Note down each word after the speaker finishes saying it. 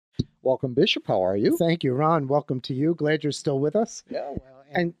Welcome, Bishop. How are you? Thank you, Ron. Welcome to you. Glad you're still with us. Yeah, well,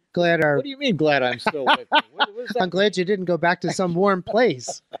 And glad our what do you mean glad I'm still with you? What does that I'm glad you didn't go back to some warm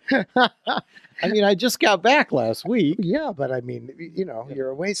place. I mean, I just got back last week. Yeah, but I mean, you're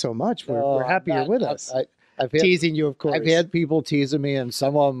away so much. We're No, happy I'm you're not- with I've- us. I've had Teasing you, of course. I've had people teasing me, and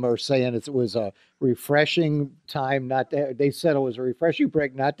some of them are saying it was a refreshing time. They said it was a refreshing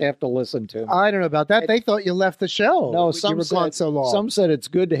break not to have to listen to me. I don't know about that. They thought you left the show. No, you some were gone said so long. Some said it's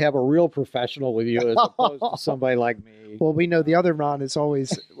good to have a real professional with you as opposed to somebody like me. Well, we know the other Ron is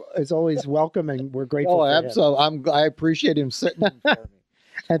always welcome, and we're grateful. Oh, for him. absolutely. I appreciate him sitting in for me.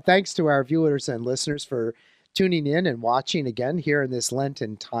 And thanks to our viewers and listeners for tuning in and watching again here in this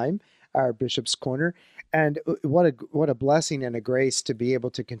Lenten time, our Bishop's Corner. And what a blessing and a grace to be able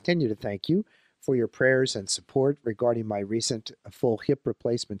to continue to thank you for your prayers and support regarding my recent full hip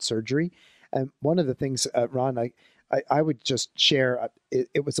replacement surgery. And one of the things, Ron, I would just share,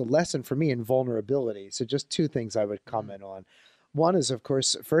 it was a lesson for me in vulnerability. So just two things I would comment on. One is,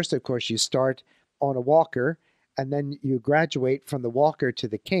 first, you start on a walker, and then you graduate from the walker to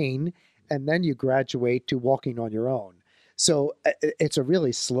the cane, and then you graduate to walking on your own. So it's a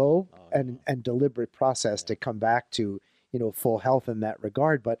really slow and deliberate process to come back to, full health in that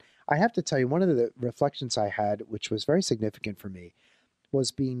regard. But I have to tell you, one of the reflections I had, which was very significant for me,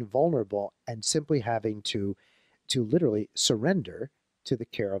 was being vulnerable and simply having to literally surrender to the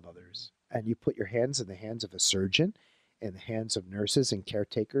care of others. And you put your hands in the hands of a surgeon, in the hands of nurses and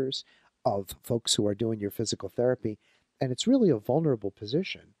caretakers, of folks who are doing your physical therapy. And it's really a vulnerable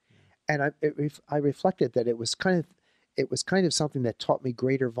position. And I reflected that it was kind of something that taught me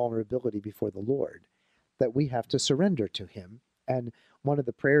greater vulnerability before the Lord, that we have to surrender to Him. And one of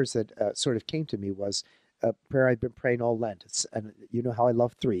the prayers that sort of came to me was a prayer I've been praying all Lent. And you know how I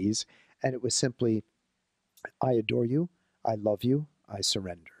love threes. And it was simply, I adore you, I love you, I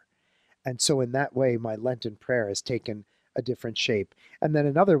surrender. And so in that way, my Lenten prayer has taken a different shape. And then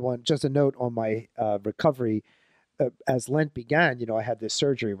another one, just a note on my recovery. As Lent began, I had this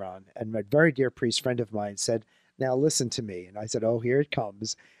surgery, Ron, and my very dear priest friend of mine said, now listen to me. And I said, oh, here it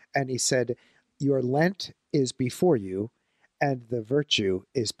comes. And he said, your Lent is before you, and the virtue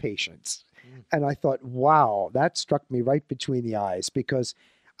is patience. And I thought, wow, that struck me right between the eyes, because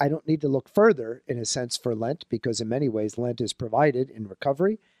I don't need to look further, in a sense, for Lent, because in many ways, Lent is provided in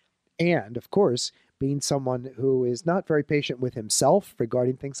recovery. And of course, being someone who is not very patient with himself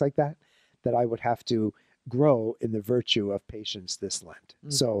regarding things like that, that I would have to grow in the virtue of patience this Lent.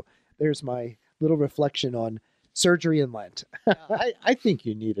 So there's my little reflection on surgery and Lent. I think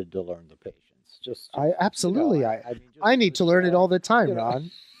you needed to learn the patience. I absolutely, I need to learn it all the time,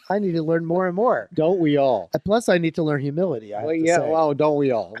 Ron. I need to learn more and more. Don't we all? Plus, I need to learn humility. Well, don't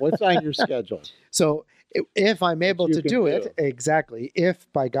we all? What's on your schedule? So if I'm able to do it, do. exactly,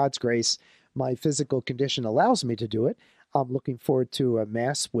 if by God's grace, my physical condition allows me to do it, I'm looking forward to a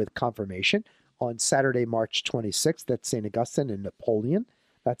Mass with confirmation on Saturday, March 26th. That's St. Augustine and Napoleon.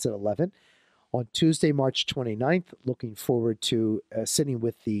 That's at 11. On Tuesday, March 29th, looking forward to sitting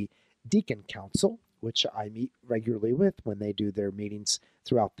with the Deacon Council, which I meet regularly with when they do their meetings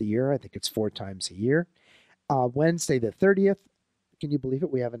throughout the year. I think it's 4 times a year. Wednesday, the 30th, can you believe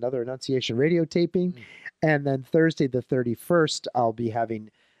it? We have another Annunciation radio taping. And then Thursday, the 31st, I'll be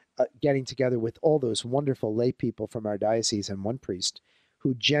getting together with all those wonderful lay people from our diocese and one priest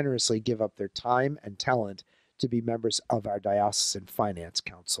who generously give up their time and talent to be members of our Diocesan Finance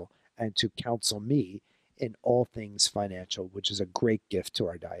Council and to counsel me in all things financial, which is a great gift to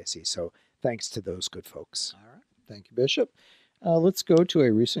our diocese. So thanks to those good folks. All right. Thank you, Bishop. Let's go to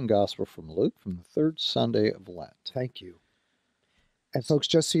a recent gospel from Luke from the third Sunday of Lent. Thank you. And folks,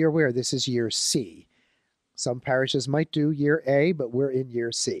 just so you're aware, this is year C. Some parishes might do year A, but we're in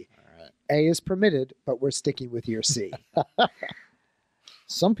year C. All right. A is permitted, but we're sticking with year C.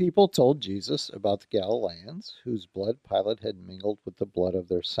 Some people told Jesus about the Galileans whose blood Pilate had mingled with the blood of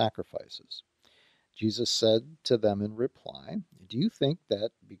their sacrifices. Jesus said to them in reply, do you think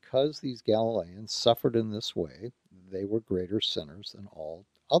that because these Galileans suffered in this way, they were greater sinners than all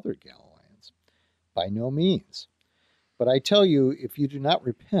other Galileans? By no means. But I tell you, if you do not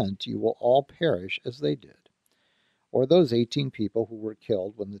repent, you will all perish as they did. Or those 18 people who were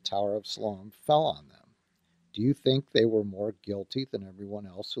killed when the Tower of Siloam fell on them. Do you think they were more guilty than everyone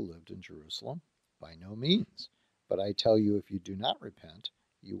else who lived in Jerusalem? By no means. But I tell you, if you do not repent,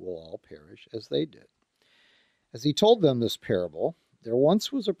 you will all perish as they did. As he told them this parable, there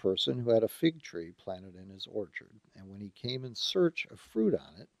once was a person who had a fig tree planted in his orchard, and when he came in search of fruit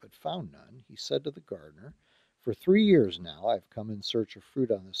on it, but found none, he said to the gardener, for 3 years now I have come in search of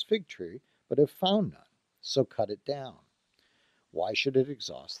fruit on this fig tree, but have found none, so cut it down. Why should it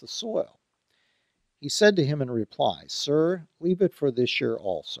exhaust the soil? He said to him in reply, Sir, leave it for this year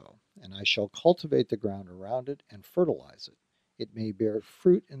also, and I shall cultivate the ground around it and fertilize it. It may bear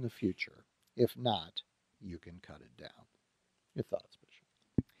fruit in the future. If not, you can cut it down. Your thoughts,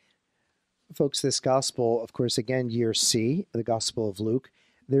 Bishop? Folks, this gospel, of course, again, year C, the Gospel of Luke.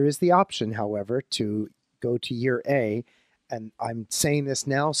 There is the option, however, to go to year A. And I'm saying this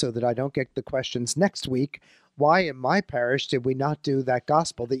now so that I don't get the questions next week. Why in my parish did we not do that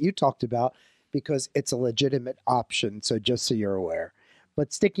gospel that you talked about? Because it's a legitimate option. So just so you're aware.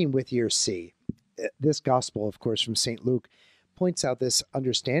 But sticking with year C, this gospel, of course, from St. Luke points out this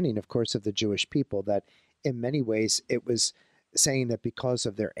understanding, of course, of the Jewish people that in many ways it was saying that because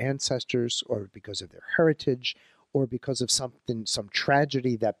of their ancestors or because of their heritage or because of some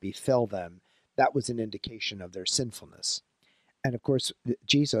tragedy that befell them, that was an indication of their sinfulness. And of course,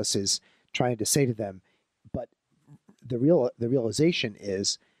 Jesus is trying to say to them, but the realization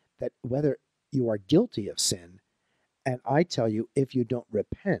is that whether you are guilty of sin, and I tell you, if you don't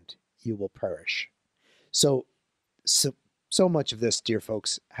repent, you will perish. So much of this, dear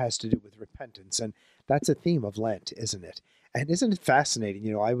folks, has to do with repentance. And that's a theme of Lent, isn't it? And isn't it fascinating?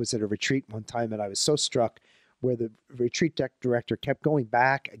 You know, I was at a retreat one time and I was so struck where the retreat director kept going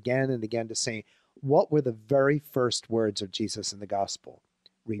back again and again to say, what were the very first words of Jesus in the gospel?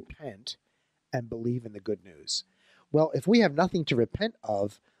 Repent and believe in the good news. Well, if we have nothing to repent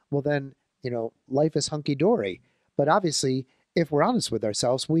of, well then, you know, life is hunky-dory. But obviously, if we're honest with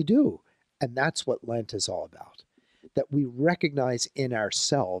ourselves, we do. And that's what Lent is all about. That we recognize in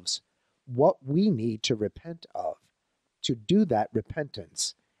ourselves what we need to repent of, to do that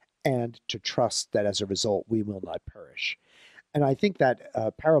repentance, and to trust that as a result we will not perish. And I think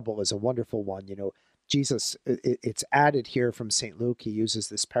that parable is a wonderful one. You know, Jesus, it's added here from St. Luke. He uses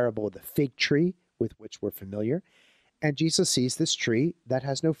this parable of the fig tree with which we're familiar. And Jesus sees this tree that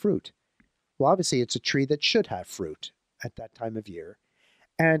has no fruit. Well, obviously, it's a tree that should have fruit at that time of year.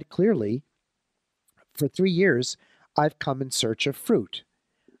 And clearly, for 3 years, I've come in search of fruit,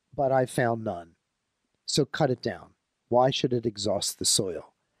 but I've found none. So cut it down. Why should it exhaust the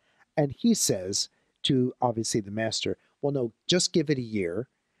soil? And he says to, obviously, the master, well, no, just give it a year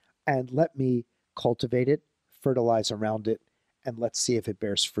and let me cultivate it, fertilize around it, and let's see if it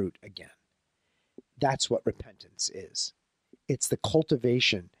bears fruit again. That's what repentance is. It's the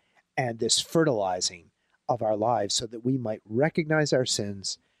cultivation and this fertilizing of our lives so that we might recognize our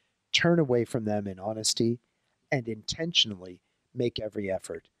sins, turn away from them in honesty, and intentionally make every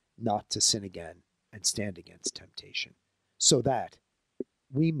effort not to sin again and stand against temptation, so that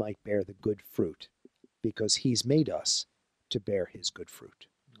we might bear the good fruit, because he's made us to bear his good fruit.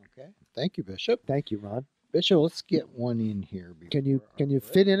 Okay. Thank you, Bishop. Thank you, Ron. Bishop, let's get one in here. Can you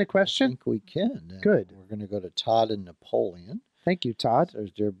fit in a question? I think we can. And good. We're going to go to Todd and Napoleon. Thank you, Todd. It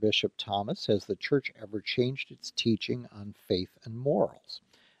says, Dear Bishop Thomas, has the church ever changed its teaching on faith and morals?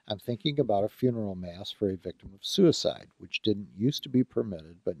 I'm thinking about a funeral mass for a victim of suicide, which didn't used to be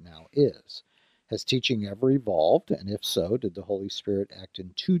permitted, but now is. Has teaching ever evolved? And if so, did the Holy Spirit act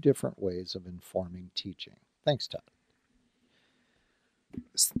in two different ways of informing teaching? Thanks, Todd.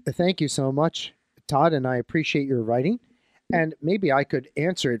 Thank you so much, Todd, and I appreciate your writing. And maybe I could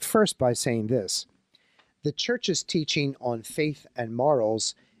answer it first by saying this. The church's teaching on faith and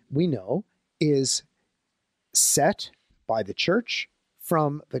morals, we know, is set by the church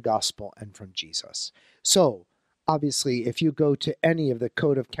from the gospel and from Jesus. So, obviously, if you go to any of the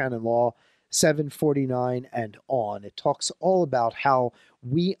Code of Canon Law, 749 and on, it talks all about how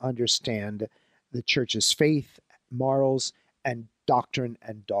we understand the church's faith, morals, and doctrine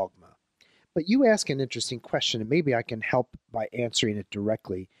and dogma. But you ask an interesting question, and maybe I can help by answering it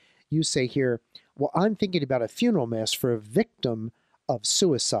directly. You say here, well, I'm thinking about a funeral mass for a victim of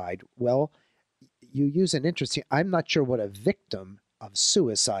suicide. Well, you use an interesting, I'm not sure what a victim of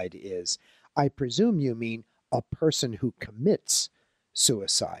suicide is. I presume you mean a person who commits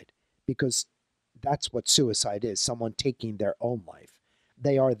suicide, because that's what suicide is, someone taking their own life.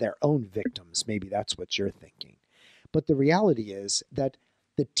 They are their own victims. Maybe that's what you're thinking. But the reality is that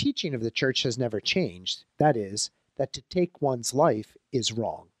the teaching of the church has never changed. That is, that to take one's life is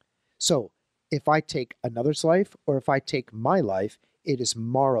wrong. So if I take another's life or if I take my life, it is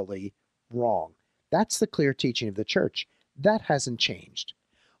morally wrong. That's the clear teaching of the church. That hasn't changed.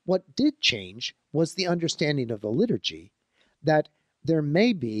 What did change was the understanding of the liturgy, that there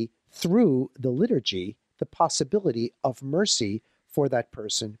may be, through the liturgy, the possibility of mercy for that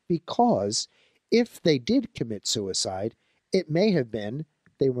person, because if they did commit suicide, it may have been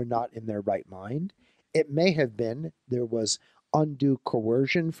they were not in their right mind. It may have been there was undue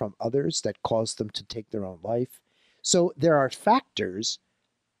coercion from others that caused them to take their own life. So there are factors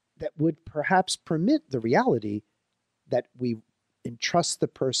that would perhaps permit the reality that we entrust the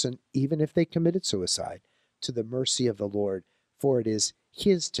person, even if they committed suicide, to the mercy of the Lord, for it is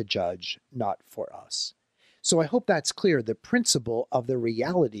his to judge, not for us. So I hope that's clear. The principle of the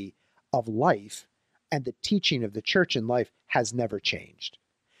reality of life and the teaching of the church in life has never changed.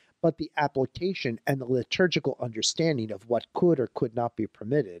 But the application and the liturgical understanding of what could or could not be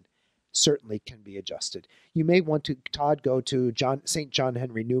permitted certainly can be adjusted. You may want to, Todd, go to St. John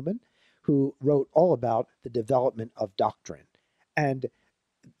Henry Newman, who wrote all about the development of doctrine. And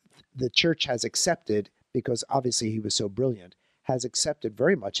the church has accepted, because obviously he was so brilliant, has accepted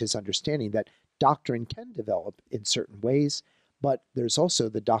very much his understanding that doctrine can develop in certain ways, but there's also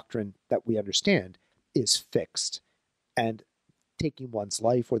the doctrine that we understand is fixed. And taking one's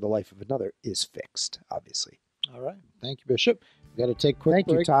life or the life of another is fixed, obviously. All right. Thank you, Bishop. We've got to take a quick Thank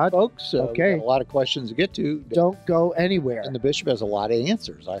break, you, Todd. folks. Okay. We've got a lot of questions to get to. Don't go anywhere. And the Bishop has a lot of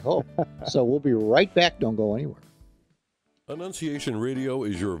answers, I hope. So we'll be right back. Don't go anywhere. Annunciation Radio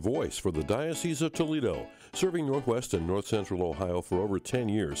is your voice for the Diocese of Toledo. Serving Northwest and North Central Ohio for over 10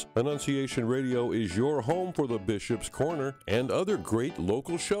 years, Annunciation Radio is your home for the Bishop's Corner and other great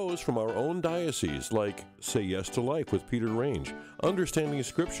local shows from our own diocese, like Say Yes to Life with Peter Range, Understanding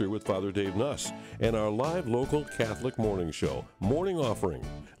Scripture with Father Dave Nuss, and our live local Catholic morning show, Morning Offering.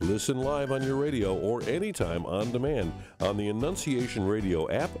 Listen live on your radio or anytime on demand on the Annunciation Radio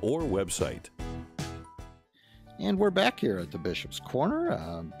app or website. And we're back here at the Bishop's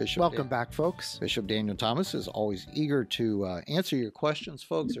Corner. Welcome back, folks. Bishop Daniel Thomas is always eager to answer your questions,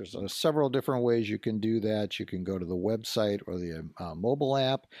 folks. There's several different ways you can do that. You can go to the website or the mobile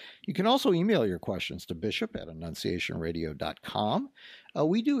app. You can also email your questions to bishop@annunciationradio.com.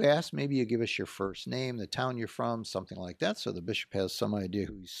 We do ask maybe you give us your first name, the town you're from, something like that, so the bishop has some idea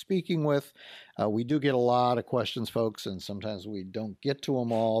who he's speaking with. We do get a lot of questions, folks, and sometimes we don't get to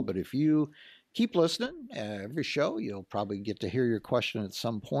them all, but if you keep listening. Every show, you'll probably get to hear your question at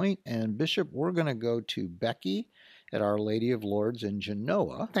some point. And Bishop, we're going to go to Becky at Our Lady of Lourdes in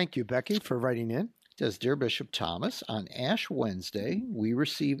Genoa. Thank you, Becky, for writing in. It says, Dear Bishop Thomas, on Ash Wednesday, we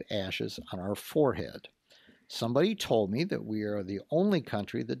receive ashes on our forehead. Somebody told me that we are the only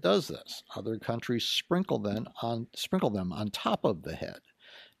country that does this. Other countries sprinkle them on top of the head.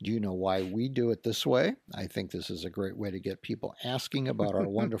 Do you know why we do it this way? I think this is a great way to get people asking about our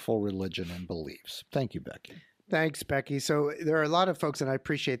wonderful religion and beliefs. Thank you, Becky. Thanks, Becky. So there are a lot of folks, and I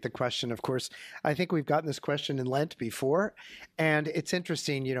appreciate the question, of course. I think we've gotten this question in Lent before, and it's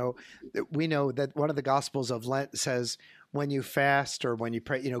interesting, we know that one of the Gospels of Lent says, when you fast or when you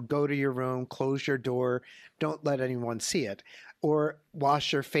pray, go to your room, close your door, don't let anyone see it, or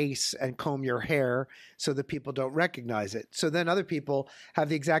wash your face and comb your hair so that people don't recognize it. So then other people have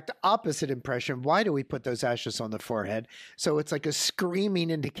the exact opposite impression. Why do we put those ashes on the forehead? So it's like a screaming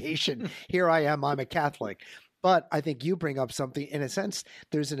indication. Here I am, I'm a Catholic. But I think you bring up something, in a sense,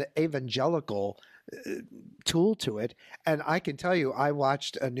 there's an evangelical tool to it. And I can tell you, I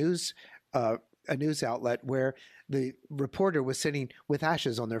watched a news outlet where the reporter was sitting with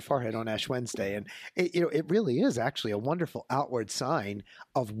ashes on their forehead on Ash Wednesday. And it really is actually a wonderful outward sign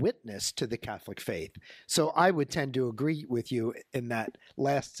of witness to the Catholic faith. So I would tend to agree with you in that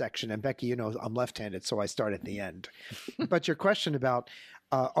last section. And Becky, I'm left-handed, so I start at the end. But your question about,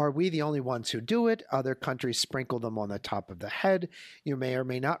 are we the only ones who do it? Other countries sprinkle them on the top of the head. You may or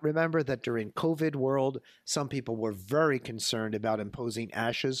may not remember that during COVID world, some people were very concerned about imposing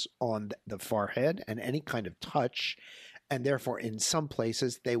ashes on the forehead and any kind of touch. And therefore, in some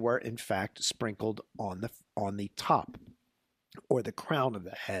places, they were in fact sprinkled on the top or the crown of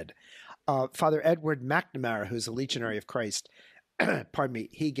the head. Father Edward McNamara, who's a Legionary of Christ, pardon me,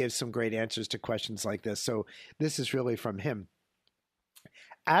 he gives some great answers to questions like this. So this is really from him.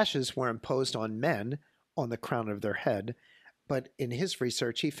 Ashes were imposed on men on the crown of their head, but in his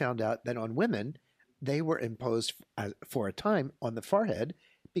research, he found out that on women, they were imposed for a time on the forehead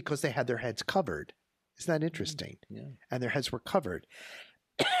because they had their heads covered. Isn't that interesting? Yeah. And their heads were covered.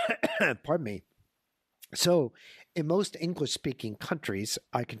 Pardon me. So in most English-speaking countries,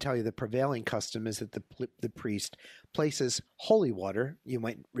 I can tell you the prevailing custom is that the priest places holy water. You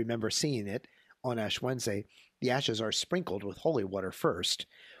might remember seeing it on Ash Wednesday. The ashes are sprinkled with holy water first,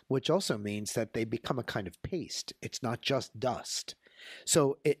 which also means that they become a kind of paste. It's not just dust.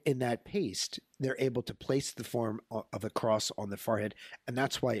 So in that paste, they're able to place the form of a cross on the forehead, and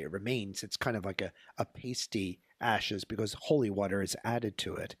that's why it remains. It's kind of like a pasty ashes because holy water is added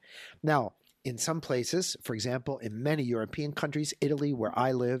to it. Now, in some places, for example, in many European countries, Italy, where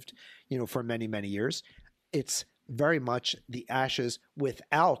I lived, for many, many years, it's very much the ashes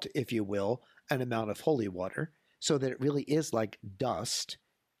without, if you will, an amount of holy water. so that it really is like dust.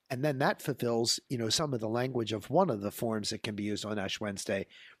 And then that fulfills, some of the language of one of the forms that can be used on Ash Wednesday.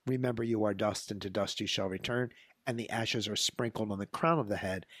 Remember, you are dust, and to dust you shall return. And the ashes are sprinkled on the crown of the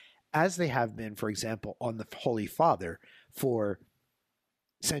head, as they have been, for example, on the Holy Father for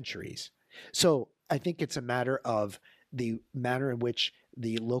centuries. So I think it's a matter of the manner in which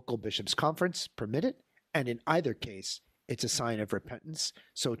the local bishops' conference permit it. And in either case, it's a sign of repentance.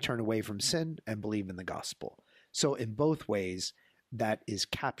 So turn away from sin and believe in the gospel. So in both ways, that is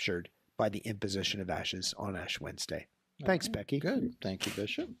captured by the imposition of ashes on Ash Wednesday. Thanks, Becky. Good. Thank you,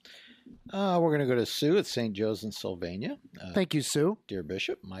 Bishop. We're going to go to Sue at St. Joe's in Sylvania. Thank you, Sue. Dear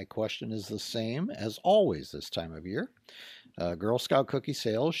Bishop, my question is the same as always this time of year. Girl Scout cookie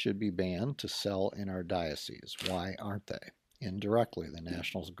sales should be banned to sell in our diocese. Why aren't they? Indirectly, the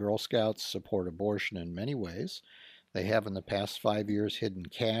National Girl Scouts support abortion in many ways. They have in the past 5 years hidden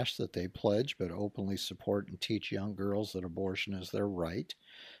cash that they pledge, but openly support and teach young girls that abortion is their right.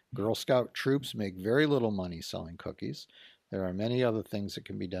 Girl Scout troops make very little money selling cookies. There are many other things that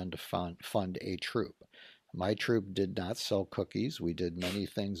can be done to fund a troop. My troop did not sell cookies. We did many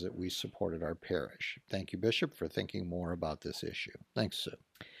things that we supported our parish. Thank you, Bishop, for thinking more about this issue. Thanks, Sue.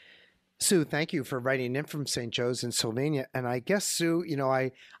 Sue, thank you for writing in from St. Joe's in Sylvania. And I guess, Sue,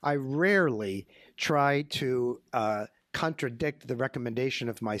 I rarely try to contradict the recommendation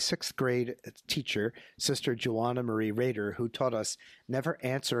of my 6th grade teacher, Sister Joanna Marie Rader, who taught us never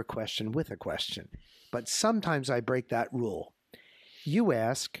answer a question with a question. But sometimes I break that rule. You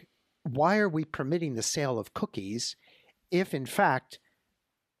ask, why are we permitting the sale of cookies if, in fact,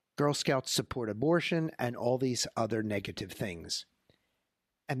 Girl Scouts support abortion and all these other negative things?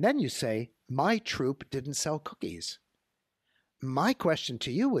 And then you say, my troop didn't sell cookies. My question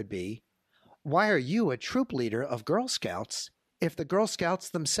to you would be, why are you a troop leader of Girl Scouts if the Girl Scouts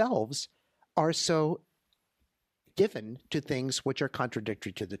themselves are so given to things which are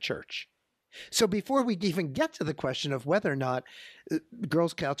contradictory to the church? So before we even get to the question of whether or not Girl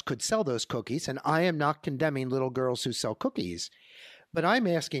Scouts could sell those cookies, and I am not condemning little girls who sell cookies, but I'm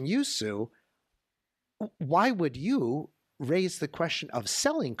asking you, Sue, why would you raise the question of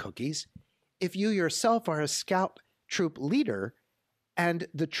selling cookies if you yourself are a Scout troop leader and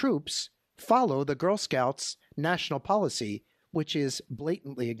the troops follow the Girl Scouts national policy, which is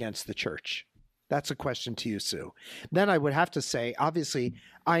blatantly against the church? That's a question to you, Sue. Then I would have to say, obviously,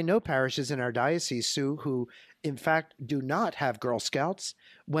 I know parishes in our diocese, Sue, who in fact do not have Girl Scouts.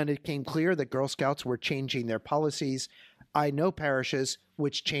 When it came clear that Girl Scouts were changing their policies, I know parishes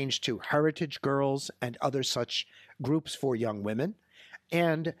which changed to Heritage Girls and other such groups for young women.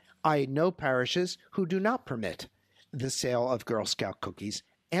 And I know parishes who do not permit the sale of Girl Scout cookies,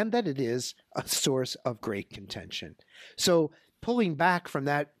 and that it is a source of great contention. So pulling back from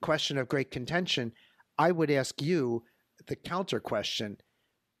that question of great contention, I would ask you the counter question,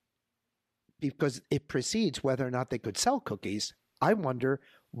 because it precedes whether or not they could sell cookies. I wonder,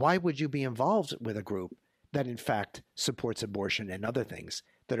 why would you be involved with a group that in fact supports abortion and other things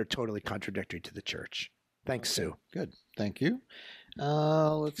that are totally contradictory to the church? Thanks, Okay, Sue. good. Thank you.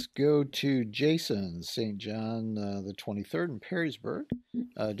 Let's go to Jason, St. John the 23rd in Perrysburg.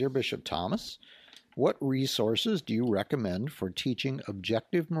 Dear Bishop Thomas, what resources do you recommend for teaching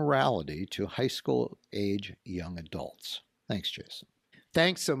objective morality to high school age young adults? Thanks, Jason.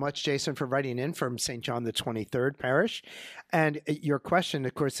 Thanks so much, Jason, for writing in from St. John the 23rd Parish. And your question,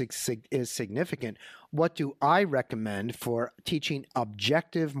 of course, is significant. What do I recommend for teaching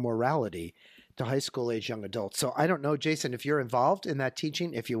objective morality to high school age young adults? So I don't know, Jason, if you're involved in that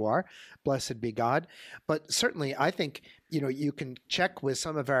teaching. If you are, blessed be God. But certainly I think, you can check with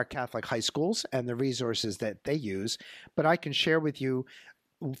some of our Catholic high schools and the resources that they use. But I can share with you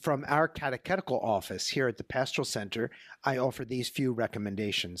from our catechetical office here at the Pastoral Center, I offer these few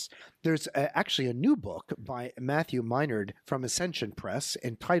recommendations. There's actually a new book by Matthew Minard from Ascension Press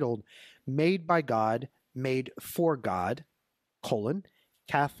entitled Made by God, Made for God,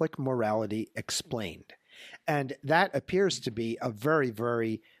 Catholic Morality Explained. And that appears to be a very,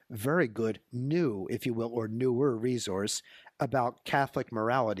 very, very good new, if you will, or newer resource about Catholic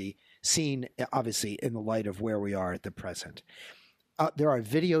morality, seen obviously in the light of where we are at the present. There are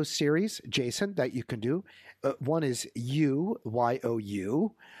video series, Jason, that you can do. One is YOU,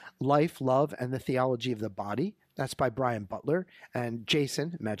 Life, Love, and the Theology of the Body. That's by Brian Butler. And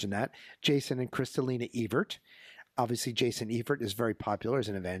Jason, imagine that, Jason and Kristalina Evert. Obviously, Jason Evert is very popular as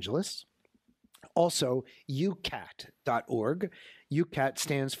an evangelist. Also, UCAT.org. UCAT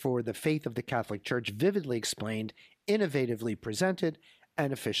stands for the Faith of the Catholic Church, vividly explained, innovatively presented,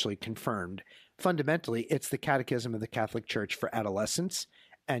 and officially confirmed. Fundamentally, it's the Catechism of the Catholic Church for adolescents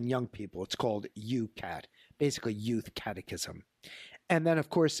and young people. It's called UCAT basically youth catechism. And then, of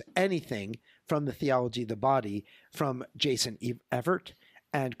course, anything from the Theology of the Body from Jason Evert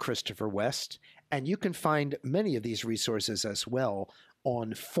and Christopher West. And you can find many of these resources as well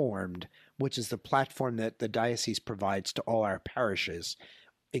on Formed, which is the platform that the diocese provides to all our parishes,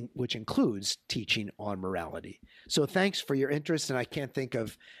 which includes teaching on morality. So thanks for your interest. And I can't think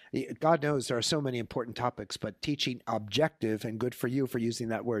of, God knows there are so many important topics, but teaching objective, and good for you for using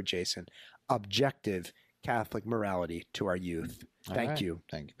that word, Jason, objective Catholic morality to our youth. Thank you.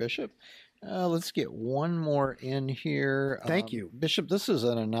 Thank you, Bishop. Let's get one more in here. Thank you. Bishop, this is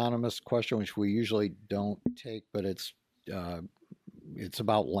an anonymous question, which we usually don't take, but it's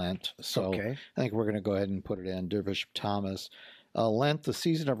about Lent. So Okay. I think we're going to go ahead and put it in. Dear Bishop Thomas, Lent, the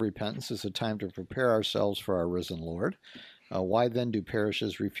season of repentance, is a time to prepare ourselves for our risen Lord. Why then do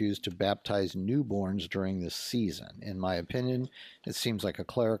parishes refuse to baptize newborns during this season? In my opinion, it seems like a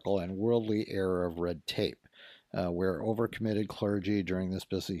clerical and worldly error of red tape. Where overcommitted clergy during this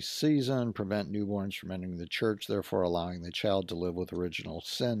busy season prevent newborns from entering the church, therefore allowing the child to live with original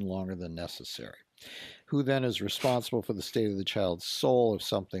sin longer than necessary. Who then is responsible for the state of the child's soul if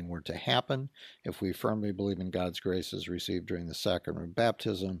something were to happen? If we firmly believe in God's graces received during the sacrament of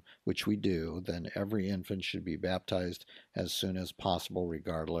baptism, which we do, then every infant should be baptized as soon as possible,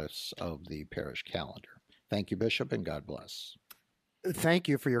 regardless of the parish calendar. Thank you, Bishop, and God bless. Thank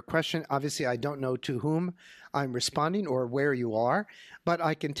you for your question. Obviously, I don't know to whom I'm responding or where you are, but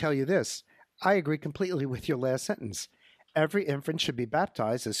I can tell you this. I agree completely with your last sentence. Every infant should be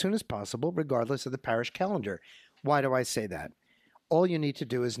baptized as soon as possible, regardless of the parish calendar. Why do I say that? All you need to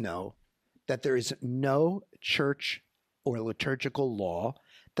do is know that there is no church or liturgical law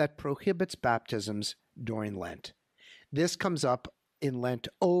that prohibits baptisms during Lent. This comes up in Lent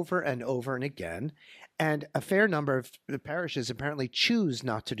over and over and again, and a fair number of the parishes apparently choose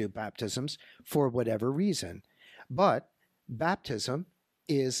not to do baptisms for whatever reason. But baptism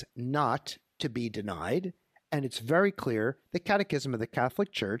is not to be denied, and it's very clear. The Catechism of the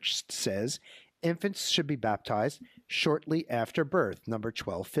Catholic Church says infants should be baptized shortly after birth, number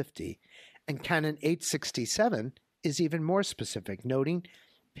 1250. And Canon 867 is even more specific, noting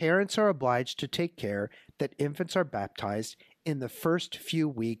parents are obliged to take care that infants are baptized in the first few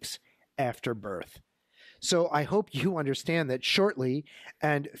weeks after birth. So I hope you understand that shortly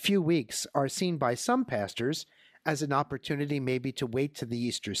and few weeks are seen by some pastors as an opportunity maybe to wait to the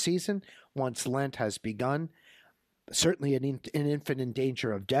Easter season once Lent has begun. Certainly an infant in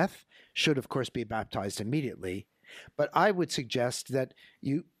danger of death should, of course, be baptized immediately. But I would suggest that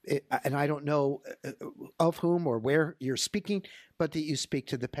you, and I don't know of whom or where you're speaking, but that you speak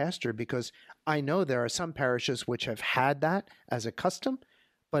to the pastor, because I know there are some parishes which have had that as a custom,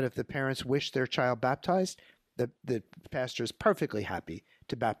 but if the parents wish their child baptized, the pastor is perfectly happy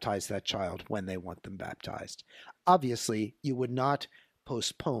to baptize that child when they want them baptized. Obviously, you would not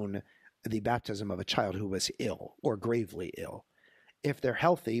postpone the baptism of a child who was ill or gravely ill if they're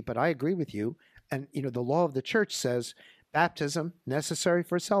healthy. But I agree with you. And, the law of the church says baptism, necessary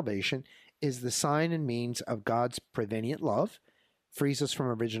for salvation, is the sign and means of God's prevenient love, frees us from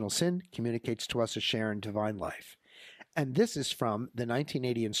original sin, communicates to us a share in divine life. And this is from the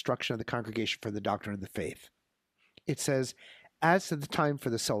 1980 instruction of the Congregation for the Doctrine of the Faith. It says, as to the time for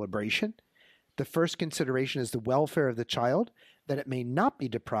the celebration, the first consideration is the welfare of the child, that it may not be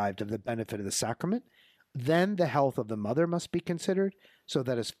deprived of the benefit of the sacrament. Then the health of the mother must be considered, so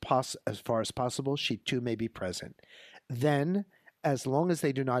that as far as possible she too may be present. Then, as long as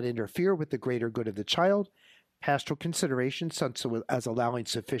they do not interfere with the greater good of the child, pastoral considerations such as allowing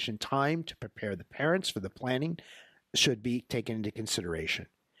sufficient time to prepare the parents for the planning should be taken into consideration.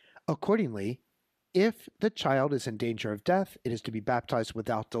 Accordingly, if the child is in danger of death, it is to be baptized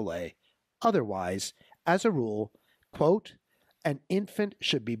without delay. Otherwise, as a rule, quote, an infant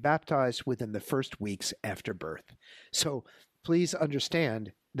should be baptized within the first weeks after birth. So please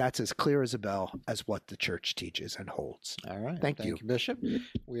understand that's as clear as a bell as what the church teaches and holds. All right. Thank you, Bishop.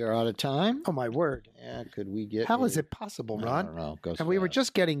 We are out of time. Oh, my word. Yeah, could we get... How is it possible, Ron? I don't know. Goes And we were fast.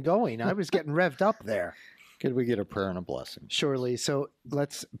 just getting going. I was getting revved up there. Could we get a prayer and a blessing? Surely. So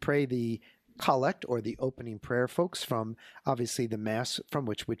let's pray the collect or the opening prayer, folks, from obviously the Mass from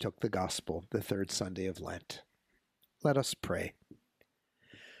which we took the Gospel, the third Sunday of Lent. Let us pray.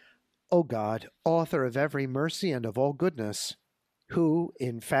 O God, author of every mercy and of all goodness, who,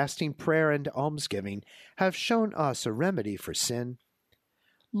 in fasting, prayer, and almsgiving, have shown us a remedy for sin,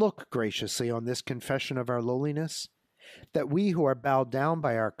 look graciously on this confession of our lowliness, that we who are bowed down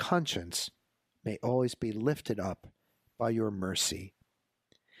by our conscience may always be lifted up by your mercy.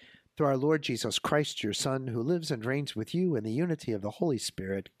 Through our Lord Jesus Christ, your Son, who lives and reigns with you in the unity of the Holy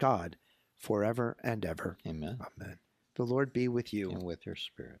Spirit, God, forever and ever. Amen. Amen. The Lord be with you. And with your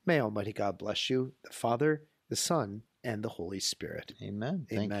spirit. May Almighty God bless you, the Father, the Son, and the Holy Spirit. Amen.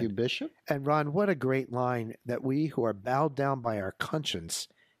 Amen. Thank you, Bishop. And Ron, what a great line, that we who are bowed down by our conscience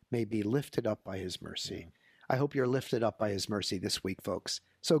may be lifted up by his mercy. I hope you're lifted up by his mercy this week, folks.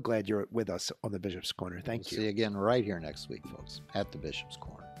 So glad you're with us on the Bishop's Corner. Thank you. See you again right here next week, folks, at the Bishop's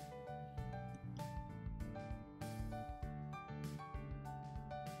Corner.